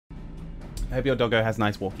I hope your doggo has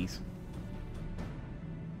nice walkies.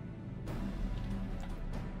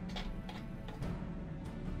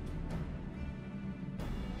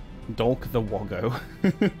 Dolk the Woggo.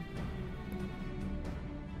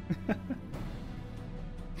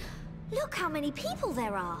 Look how many people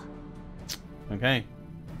there are. Okay.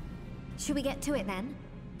 Should we get to it then?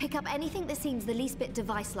 Pick up anything that seems the least bit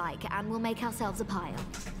device-like, and we'll make ourselves a pile.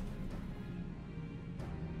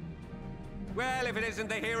 Well, if it isn't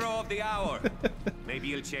the hero of the hour, maybe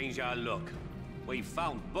you'll change our look. We've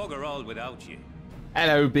found bugger all without you.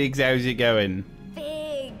 Hello, Biggs. How's it going?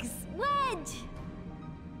 Biggs! Wedge!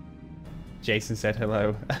 Jason said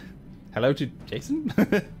hello. Hello to Jason?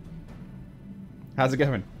 How's it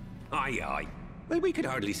going? Aye, aye. Well, we could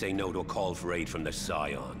hardly say no to a call for aid from the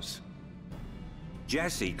Scions.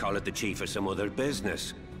 Jesse called it the chief of some other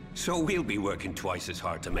business, so we'll be working twice as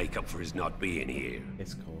hard to make up for his not being here.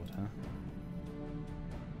 It's cold, huh?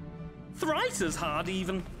 Thrice as hard,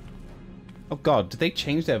 even. Oh god, did they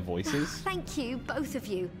change their voices? Thank you, both of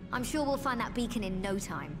you. I'm sure we'll find that beacon in no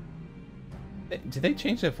time. Did they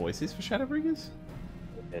change their voices for Shadowbringers?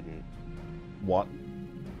 They didn't. What?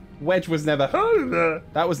 Wedge was never...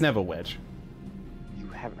 That was never Wedge. You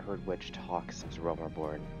haven't heard Wedge talk since Realm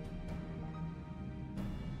Reborn.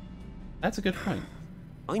 That's a good point.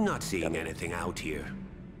 I'm not seeing anything out here.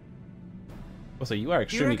 Also, you are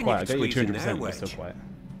extremely reckon quiet. I you got could you 200%, squeeze in but there, still Wedge? quiet.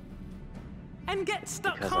 And get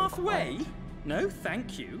stuck Because I'm halfway? quiet. No,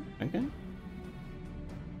 thank you. Okay.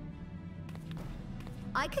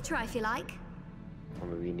 I could try if you like. Or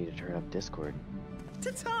maybe you need to turn up Discord.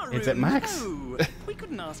 Tataru, It's at max. no. We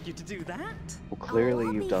couldn't ask you to do that. Well, clearly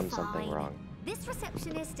I'll you've be done something fine. wrong. This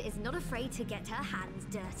receptionist is not afraid to get her hands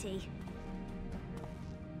dirty.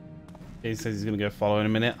 He says he's going to go follow in a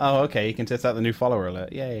minute. Oh, okay. You can test out the new follower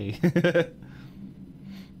alert. Yay.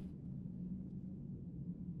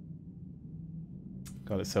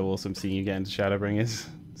 God, it's so awesome seeing you get into Shadowbringers.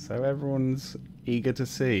 So everyone's eager to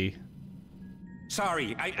see.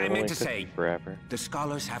 Sorry, I It meant only to took say, forever. the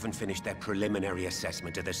scholars haven't finished their preliminary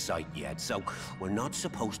assessment of the site yet, so we're not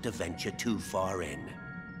supposed to venture too far in.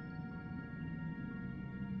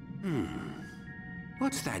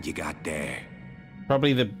 What's that you got there?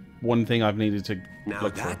 Probably the one thing I've needed to Now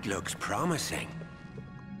look that for. looks promising.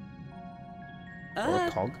 Or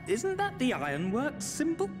a cog. Isn't that the Ironworks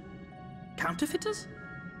symbol? Counterfeiters?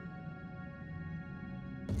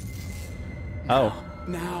 Oh.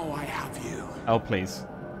 Now I have you. Oh, please.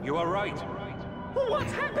 You are right.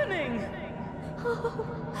 What's happening?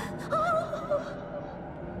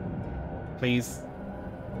 Please.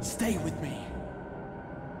 Stay with me.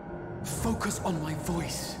 Focus on my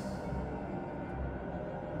voice.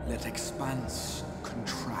 Let expanse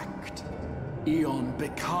contract. Eon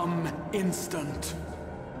become instant.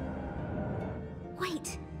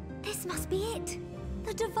 Wait, this must be it.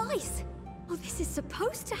 The device. Oh, this is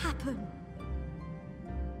supposed to happen.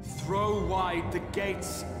 Throw wide the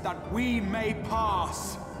gates that we may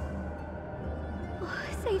pass. Oh,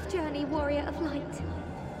 safe journey, warrior of light.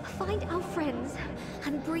 Find our friends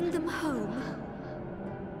and bring them home.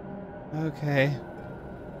 Okay.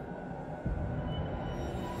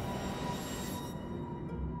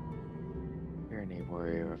 Journey,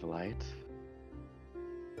 warrior of light.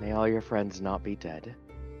 May all your friends not be dead.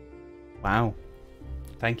 Wow.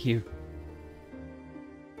 Thank you.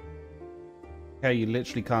 Okay, you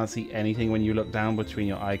literally can't see anything when you look down between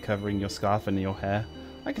your eye covering, your scarf, and your hair.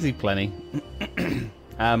 I can see plenty.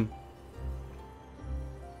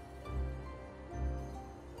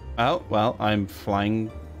 Oh, well, I'm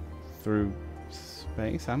flying through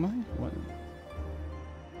space, am I? What?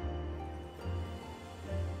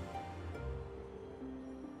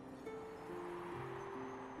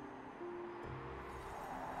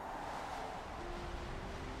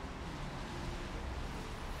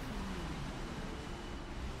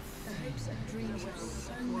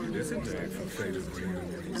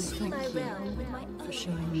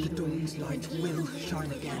 The dawn's light will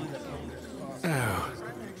shine again. Oh,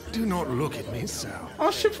 do not look at me so.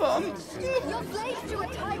 Oh, chiffon! You're slaves to a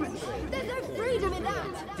tyrant. There's no freedom in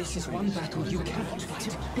that. This is one battle you cannot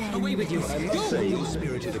fight. Away with you! Your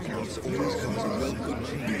spirited accounts always comes in well good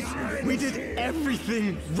cheese. We did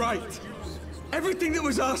everything right. Everything that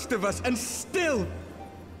was asked of us, and still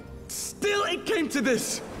it came to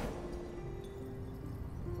this.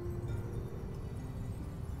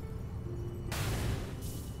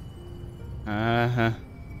 Uh-huh.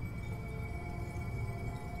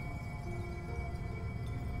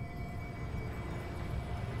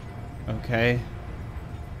 Okay.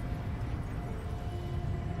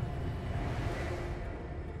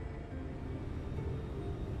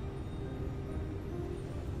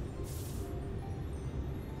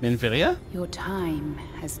 Minfiria? Your time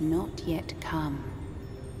has not yet come.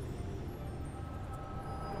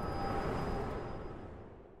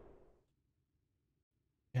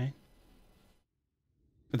 Okay.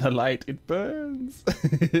 The light, it burns.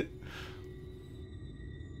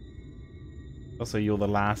 Also, you're the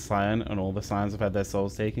last Scion, and all the Scions have had their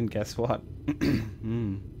souls taken. Guess what?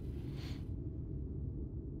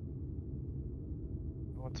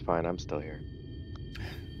 Oh, it's fine. I'm still here.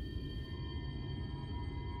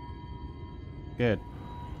 Good.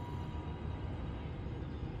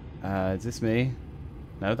 Is this me?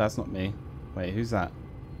 No, that's not me. Wait, who's that?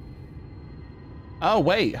 Oh,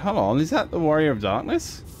 wait, hold on. Is that the Warrior of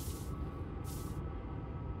Darkness?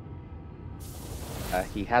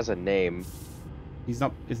 He has a name. He's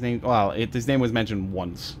not... His name... Well, his name was mentioned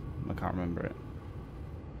once. I can't remember it.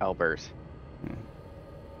 Albert.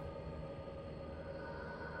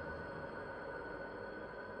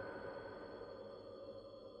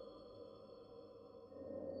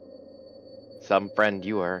 Some friend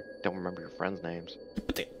you are. Don't remember your friends' names.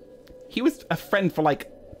 But he was a friend for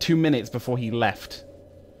like 2 minutes before he left.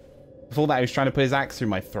 Before that, he was trying to put his axe through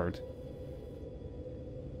my throat.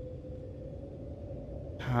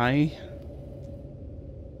 Hi.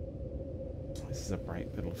 This is a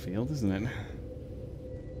bright little field, isn't it?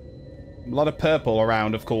 A lot of purple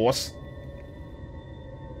around, of course.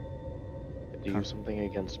 Do you have something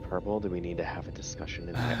against purple? Do we need to have a discussion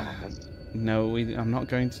in the office? No, I'm not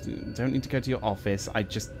going to... Don't need to go to your office. I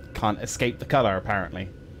just can't escape the color, apparently.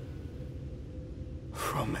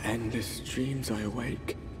 From endless dreams I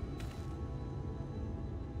awake.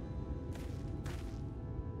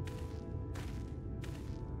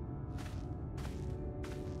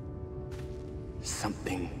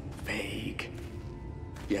 Something vague,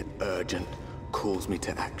 yet urgent, calls me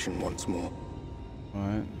to action once more.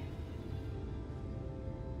 Alright.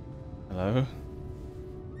 Hello?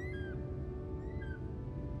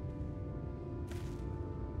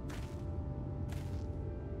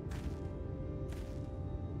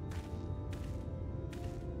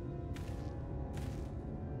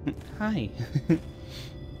 Hi.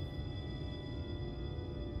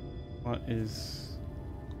 What is...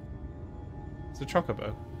 It's a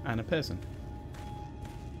chocobo and a person.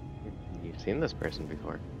 You've seen this person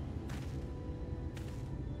before.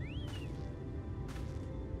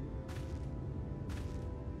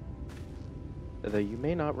 Though you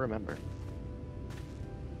may not remember.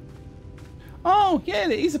 Oh, yeah,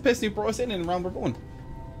 he's the person who brought us in Realm Reborn.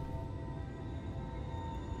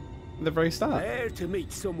 At the very start. There to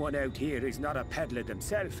meet someone out here is not a peddler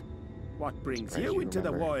himself. What brings Surprised you you into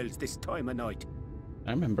the remember. wilds this time of night?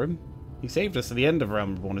 I remember him. He saved us at the end of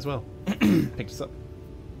Realm Reborn as well. Picked us up.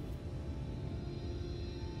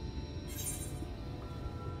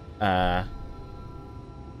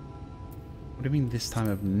 What do you mean this time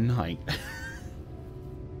of night?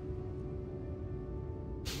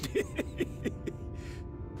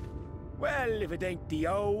 Well, if it ain't the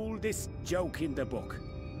oldest joke in the book.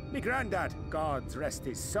 Me granddad, God's rest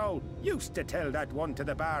his soul, used to tell that one to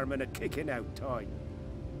the barman at kicking out time.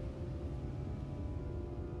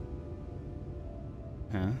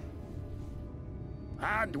 Huh?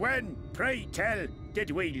 And when, pray tell,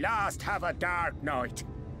 did we last have a dark night?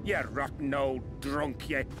 You rotten old drunk,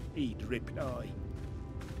 you, he'd reply.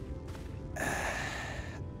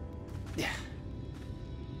 Yeah.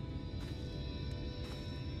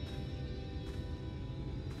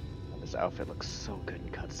 This outfit looks so good in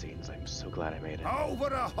cutscenes. I'm so glad I made it. Over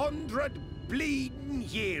 100 bleeding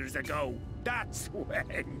years ago, that's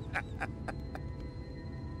when.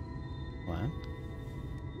 What?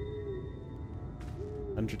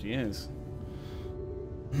 100 years.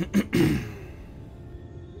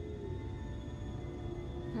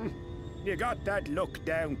 You got that look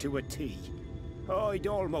down to a T. I'd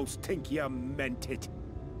almost think you meant it.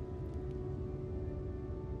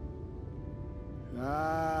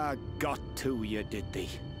 Ah, got to you, did they?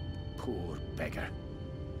 Poor beggar.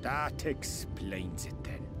 That explains it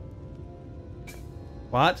then.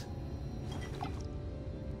 What?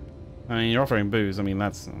 I mean, you're offering booze. I mean,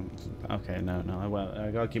 that's... okay, no.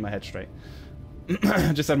 I gotta keep my head straight.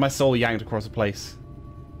 Just had my soul yanked across a place.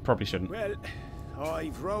 Probably shouldn't. Well,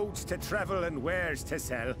 I've roads to travel and wares to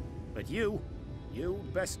sell. But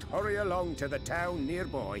you'd best hurry along to the town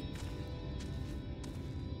nearby.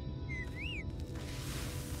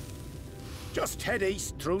 Just head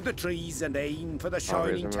east through the trees and aim for the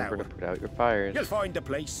Always shining remember tower. to put out your fires. You'll find the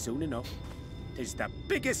place soon enough. 'Tis the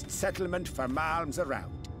biggest settlement for malms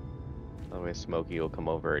around. Otherwise, Smokey will come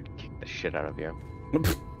over and kick the shit out of you.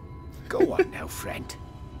 Go on now, friend.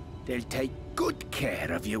 They'll take good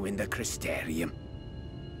care of you in the Crystarium.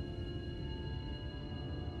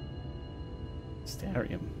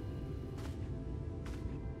 Mysterium.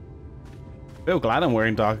 Feel glad I'm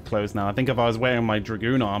wearing darker clothes now. I think if I was wearing my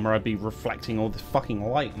Dragoon armor, I'd be reflecting all this fucking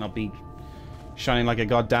light and I'd be shining like a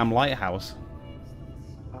goddamn lighthouse.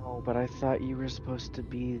 Oh, but I thought you were supposed to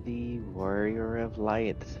be the warrior of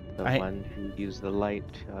light, the one who used the light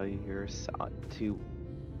to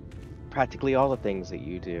practically all the things that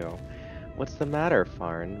you do. What's the matter,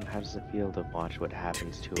 Farn? How does it feel to watch what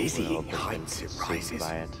happens to a world that's been consumed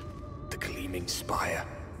by it? The gleaming spire.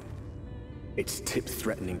 Its tip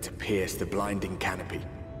threatening to pierce the blinding canopy.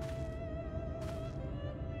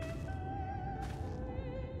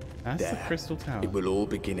 That's the Crystal Tower. It will all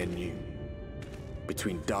begin anew.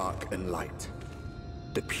 Between dark and light.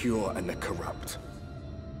 The pure and the corrupt.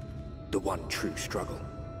 The one true struggle.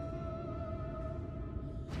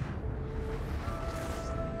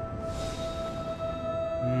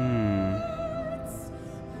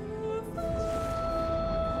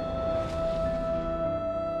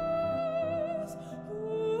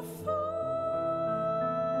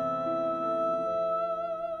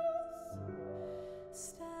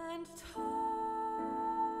 Stand tall.